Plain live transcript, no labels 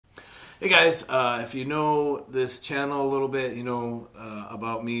Hey guys, if you know this channel a little bit, you know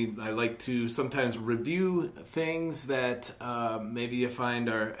about me. I like to sometimes review things that maybe you find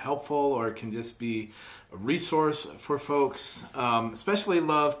are helpful or can just be a resource for folks. Especially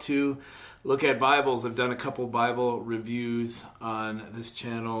love to look at Bibles. I've done a couple Bible reviews on this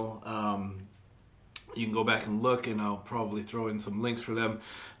channel. You can go back and look, and I'll probably throw in some links for them.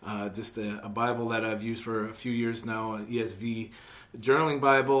 Just a Bible that I've used for a few years now, an ESV journaling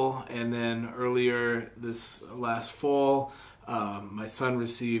Bible, and then earlier this last fall, my son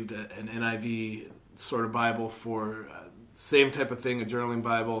received an NIV sort of Bible for same type of thing, a journaling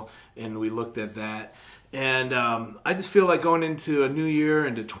Bible, and we looked at that. And I just feel like going into a new year,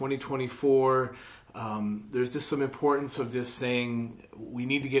 into 2024, there's just some importance of just saying we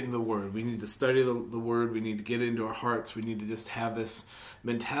need to get in the Word. We need to study the Word. We need to get into our hearts. We need to just have this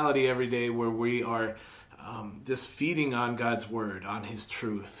mentality every day where we are just feeding on God's Word, on His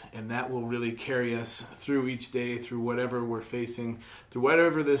truth. And that will really carry us through each day, through whatever we're facing, through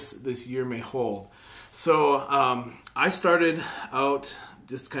whatever this year may hold. So I started out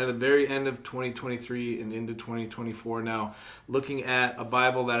just kind of the very end of 2023 and into 2024 now, looking at a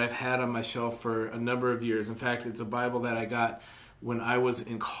Bible that I've had on my shelf for a number of years. In fact, it's a Bible that I got when I was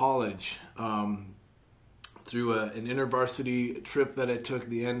in college through an intervarsity trip that I took at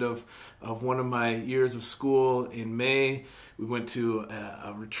the end of one of my years of school in May. We went to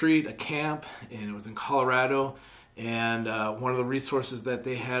a retreat, a camp, and it was in Colorado. And one of the resources that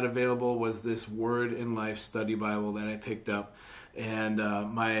they had available was this Word in Life study Bible that I picked up. And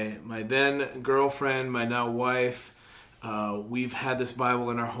my then girlfriend, my now wife, we've had this Bible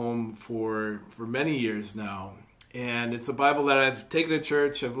in our home for many years now. And it's a Bible that I've taken to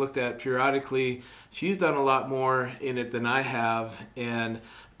church, I've looked at periodically. She's done a lot more in it than I have. And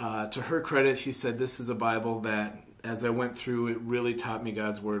to her credit, she said this is a Bible that, as I went through, it really taught me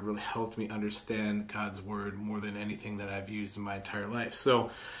God's Word, really helped me understand God's Word more than anything that I've used in my entire life. So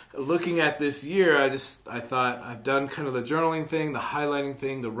looking at this year, I thought I've done kind of the journaling thing, the highlighting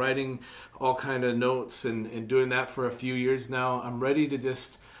thing, the writing all kind of notes and doing that for a few years now. I'm ready to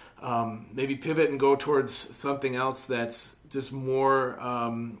just maybe pivot and go towards something else that's just more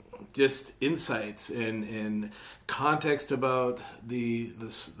just insights and context about the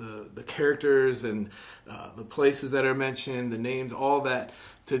characters and the places that are mentioned, the names, all that,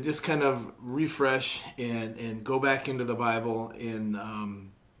 to just kind of refresh and go back into the Bible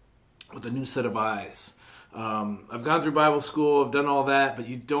with a new set of eyes. I've gone through Bible school, I've done all that, but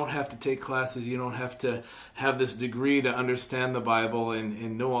you don't have to take classes, you don't have to have this degree to understand the Bible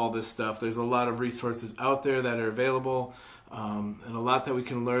and know all this stuff. There's a lot of resources out there that are available, and a lot that we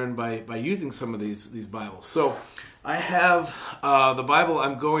can learn by using some of these Bibles. So I have the Bible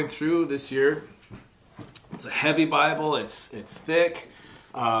I'm going through this year. It's a heavy Bible, it's thick.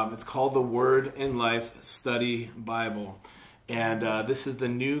 It's called the Word in Life Study Bible. And this is the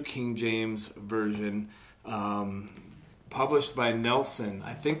New King James Version, published by Nelson.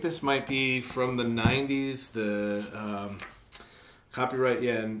 I think this might be from the 90s, the copyright,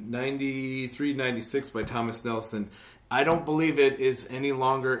 93, 96 by Thomas Nelson. I don't believe it is any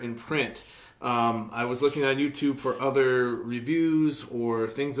longer in print. I was looking on YouTube for other reviews or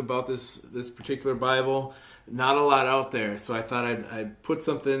things about this particular Bible. Not a lot out there, so I thought I'd put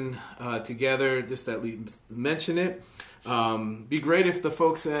something together, just at least mention it. Be great if the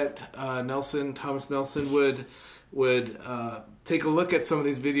folks at Thomas Nelson would take a look at some of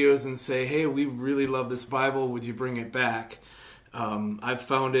these videos and say, hey, we really love this Bible, would you bring it back? I've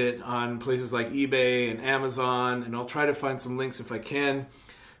found it on places like eBay and Amazon, and I'll try to find some links if I can.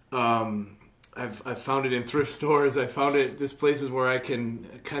 I've found it in thrift stores. I found it just places where I can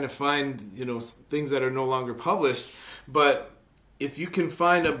kind of find, things that are no longer published. But if you can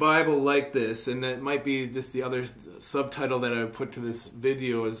find a Bible like this, and that might be just the other subtitle that I would put to this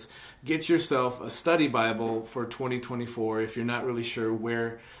video, is get yourself a study Bible for 2024 if you're not really sure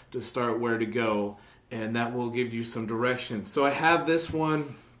where to start, where to go, and that will give you some direction. So I have this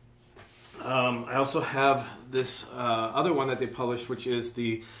one. I also have this other one that they published, which is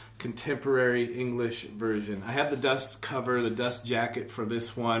the Contemporary English Version. I have the dust cover, the dust jacket for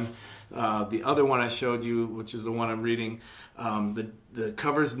this one. The other one I showed you, which is the one I'm reading, the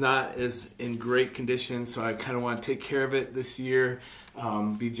cover's not as in great condition, so I kind of want to take care of it this year,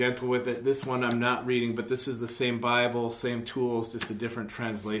 be gentle with it. This one I'm not reading, but this is the same Bible, same tools, just a different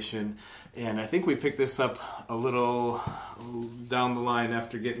translation. And I think we picked this up a little down the line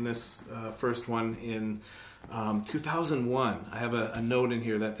after getting this first one in 2001. I have a note in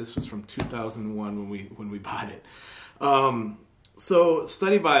here that this was from 2001 when we bought it. So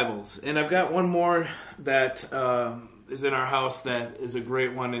study Bibles, and I've got one more that is in our house that is a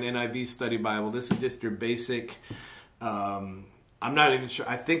great one, an NIV study Bible. This is just your basic. I'm not even sure.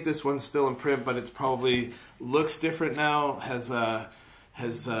 I think this one's still in print, but it's probably looks different now. Has a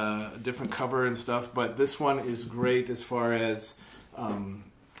different cover and stuff. But this one is great as far as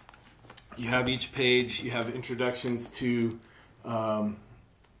you have each page. You have introductions to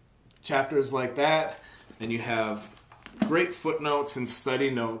chapters like that, and you have great footnotes and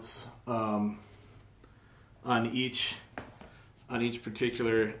study notes on each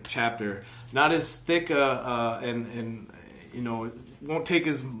particular chapter. Not as thick and you know, it won't take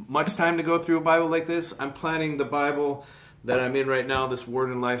as much time to go through a Bible like this. I'm planning the Bible that I'm in right now, this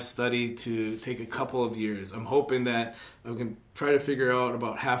Word and Life study, to take a couple of years. I'm hoping that I can try to figure out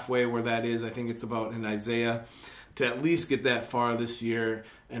about halfway where that is. I think it's about in Isaiah, to at least get that far this year,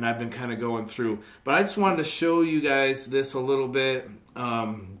 and I've been kind of going through. But I just wanted to show you guys this a little bit,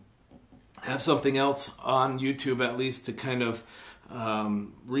 have something else on YouTube at least to kind of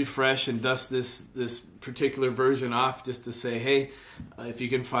refresh and dust this particular version off, just to say, hey, if you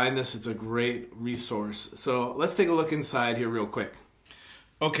can find this, it's a great resource. So let's take a look inside here real quick.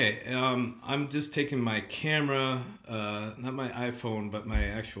 Okay, I'm just taking my camera, not my iPhone, but my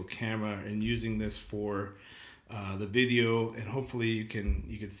actual camera, and using this for the video, and hopefully you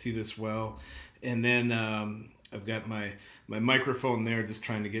can see this well. And then I've got my microphone there, just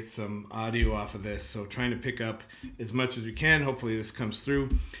trying to get some audio off of this, so trying to pick up as much as we can. Hopefully this comes through.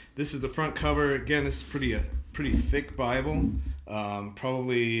 This is the front cover. Again, this is pretty thick Bible,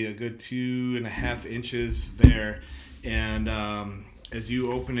 probably a good 2.5 inches there. And as you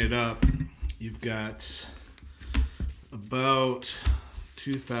open it up, you've got about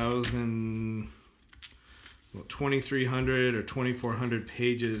 2,300 or 2,400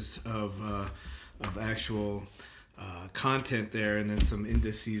 pages of actual content there, and then some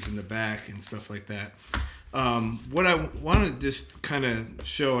indices in the back and stuff like that. What I want to just kind of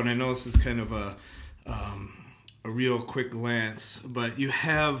show, and I know this is kind of a real quick glance, but you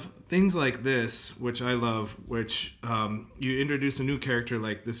have things like this, which I love, which you introduce a new character,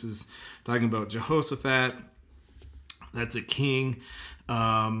 like this is talking about Jehoshaphat. That's a king.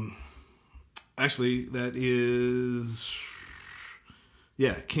 Actually, that is,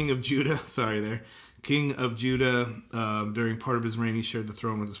 yeah, king of Judah. Sorry there. King of Judah. During part of his reign, he shared the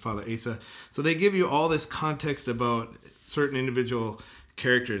throne with his father Asa. So they give you all this context about certain individual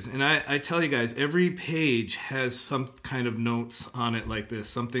characters. And I tell you guys, every page has some kind of notes on it like this,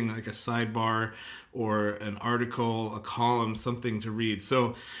 something like a sidebar or an article, a column, something to read.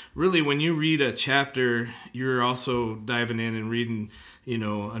 So really, when you read a chapter, you're also diving in and reading, you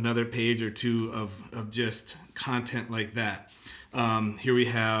know, another page or two of just content like that. Here we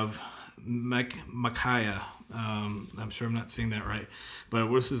have Micaiah. I'm sure I'm not saying that right,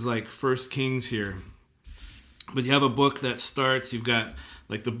 but this is like First Kings here. But you have a book that starts, you've got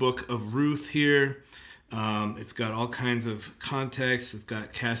like the book of Ruth here. It's got all kinds of context. It's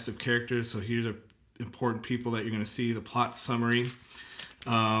got cast of characters. So here's are important people that you're going to see. The plot summary,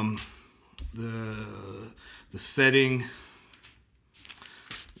 the setting.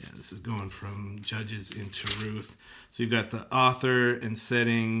 Yeah, this is going from Judges into Ruth. So you've got the author and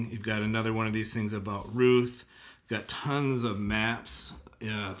setting. You've got another one of these things about Ruth. You've got tons of maps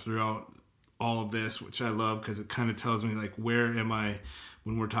throughout all of this, which I love, because it kind of tells me like, where am I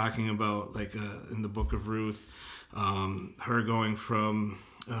when we're talking about like in the book of Ruth, her going from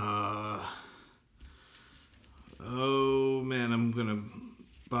oh man, I'm gonna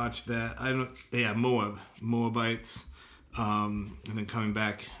botch that. Moabites, and then coming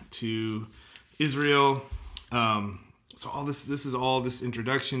back to Israel. So all this is all this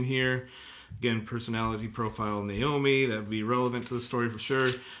introduction here. Again, personality profile Naomi, that would be relevant to the story for sure.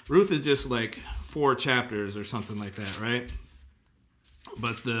 Ruth is just like 4 chapters or something like that, right?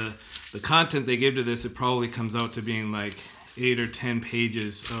 But the content they give to this, it probably comes out to being like 8 or 10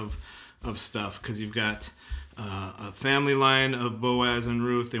 pages of stuff, because you've got a family line of Boaz and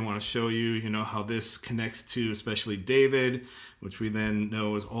Ruth. They want to show you, you know, how this connects to especially David, which we then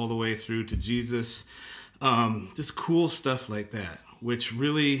know is all the way through to Jesus. Just cool stuff like that, which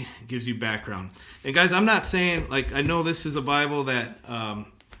really gives you background. And guys, I'm not saying, like, I know this is a Bible that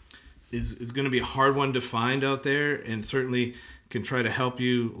is going to be a hard one to find out there, and certainly can try to help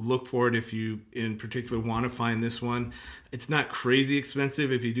you look for it if you in particular want to find this one. It's not crazy expensive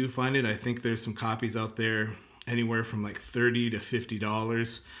if you do find it. I think there's some copies out there anywhere from like $30 to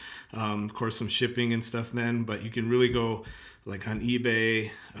 $50. Of course, some shipping and stuff then, but you can really go like on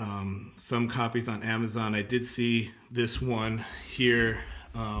eBay, some copies on Amazon. I did see this one here.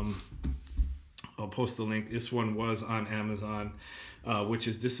 I'll post the link. This one was on Amazon, which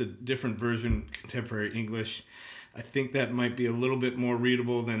is just a different version, contemporary English. I think that might be a little bit more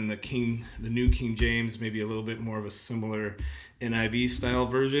readable than the New King James, maybe a little bit more of a similar NIV style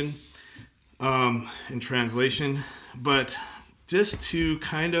version in translation. But just to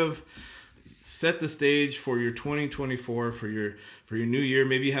kind of set the stage for your 2024, for your new year,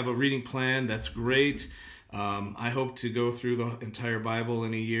 maybe you have a reading plan. That's great. I hope to go through the entire Bible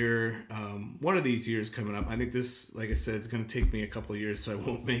in a year. One of these years coming up. I think this, like I said, it's going to take me a couple of years, so I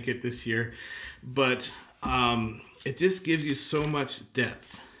won't make it this year. But it just gives you so much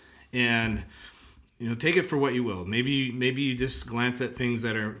depth, and take it for what you will. Maybe you just glance at things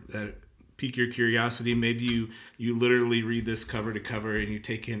that pique your curiosity. Maybe you literally read this cover to cover and you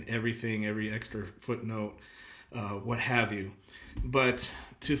take in everything, every extra footnote, what have you. But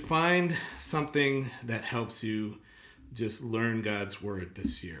to find something that helps you just learn God's word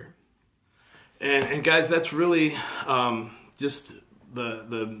this year. And guys, that's really just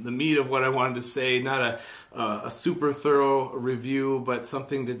the meat of what I wanted to say. Not a super thorough review, but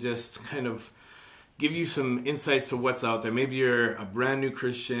something to just kind of give you some insights to what's out there. Maybe you're a brand new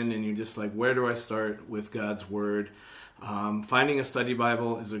Christian and you're just like, where do I start with God's word? Finding a study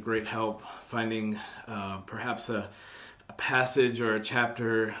Bible is a great help. Finding perhaps a passage or a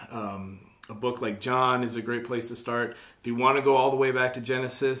chapter, a book like John is a great place to start. If you want to go all the way back to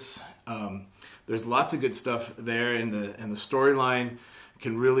Genesis, there's lots of good stuff there, and the storyline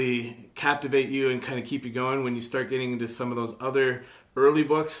can really captivate you and kind of keep you going. When you start getting into some of those other early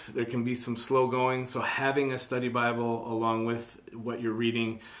books, there can be some slow going. So having a study Bible along with what you're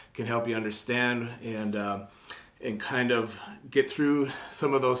reading can help you understand and kind of get through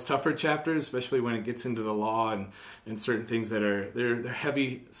some of those tougher chapters, especially when it gets into the law and certain things that they're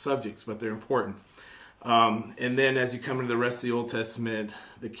heavy subjects, but they're important. And then as you come into the rest of the Old Testament,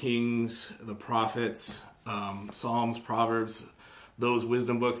 the Kings, the prophets, Psalms, Proverbs, those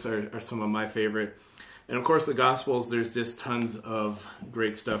wisdom books are some of my favorite. And of course the Gospels, there's just tons of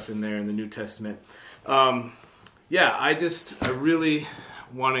great stuff in there in the New Testament. I really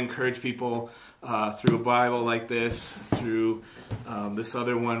want to encourage people through a Bible like this, through this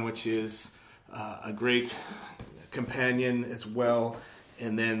other one, which is a great companion as well.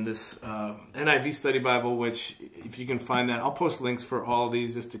 And then this NIV Study Bible, which if you can find that, I'll post links for all of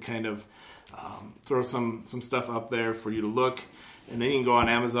these just to kind of throw some stuff up there for you to look. And then you can go on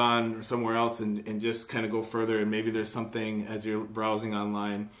Amazon or somewhere else and just kind of go further. And maybe there's something as you're browsing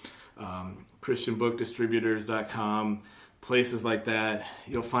online, ChristianBookDistributors.com, places like that,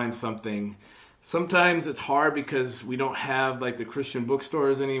 you'll find something. Sometimes it's hard because we don't have like the Christian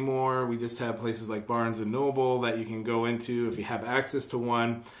bookstores anymore. We just have places like Barnes & Noble that you can go into if you have access to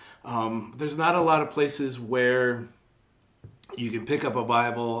one. There's not a lot of places where you can pick up a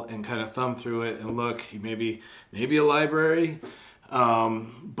Bible and kind of thumb through it and look. Maybe a library,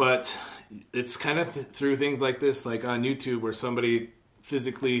 but it's kind of through things like this, like on YouTube, where somebody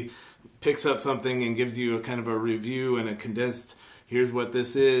physically picks up something and gives you a kind of a review and a condensed, here's what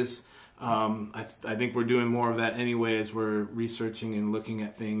this is. I think we're doing more of that anyway as we're researching and looking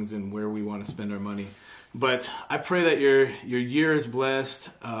at things and where we want to spend our money. But I pray that your year is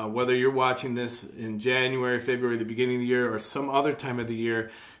blessed, whether you're watching this in January, February, the beginning of the year, or some other time of the year.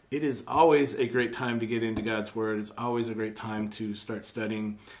 It is always a great time to get into God's Word. It's always a great time to start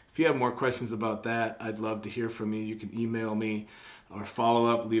studying. If you have more questions about that, I'd love to hear from you. You can email me or follow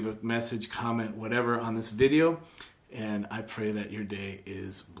up, leave a message, comment, whatever on this video. And I pray that your day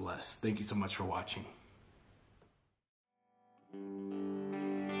is blessed. Thank you so much for watching.